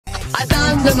I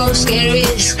found the most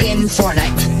scariest in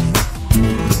Fortnite.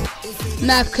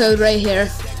 Map code right here.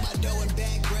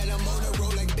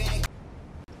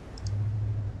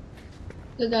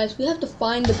 So guys, we have to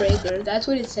find the breaker. That's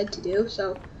what it said to do,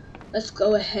 so let's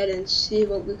go ahead and see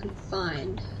what we can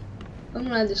find. I'm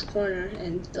around this corner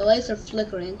and the lights are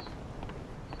flickering.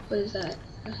 What is that?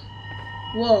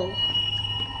 Whoa.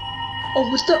 Oh,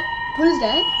 what is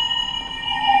that?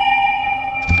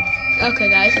 Okay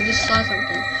guys, I just saw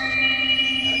something.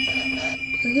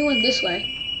 He went this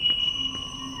way.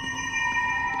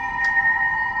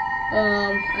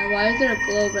 Why is there a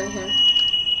globe right here?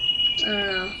 I don't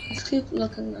know. Let's keep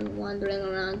looking and wandering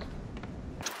around.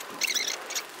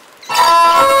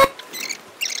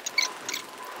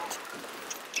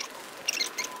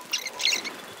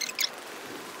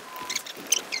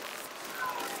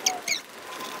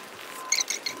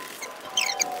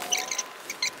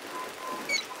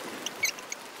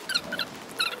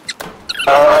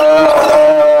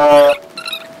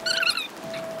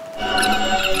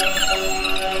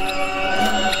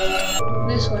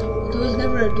 This one. There was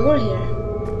never a door here.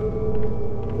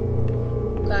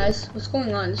 Guys, what's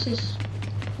going on? This is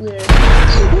weird.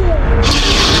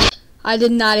 I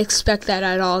did not expect that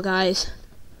at all, guys.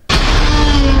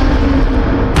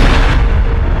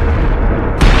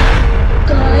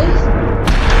 Guys?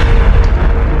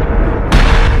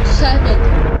 What's happened?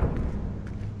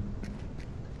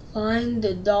 Find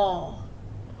the doll.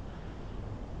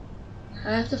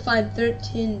 I have to find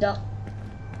 13 dolls.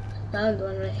 I found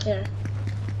one right here.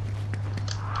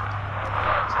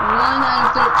 1 out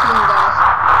of 13 dolls.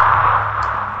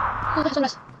 Oh, that's a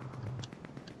rest.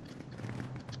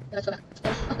 Let's go back.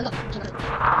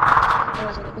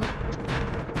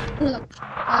 Oh, look.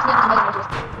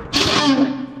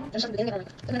 There's something in there.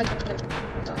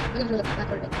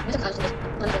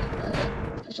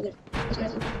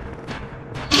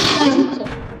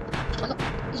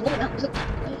 He's rolling around.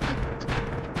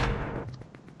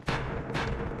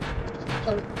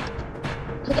 Sorry.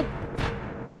 Okay.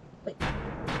 Wait.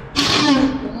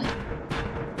 What?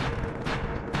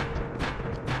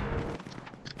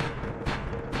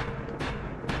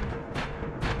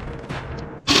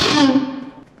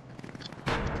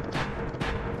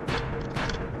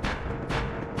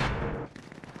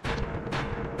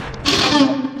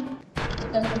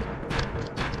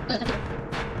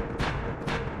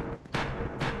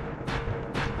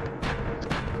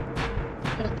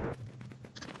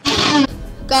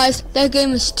 Guys, that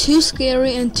game was too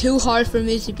scary and too hard for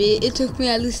me to beat. It took me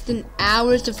at least an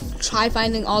hour to try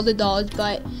finding all the dolls,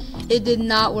 but it did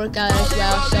not work out as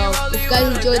well. So if you guys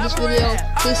enjoyed this video,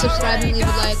 please subscribe and leave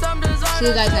a like. See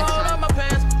you guys next time.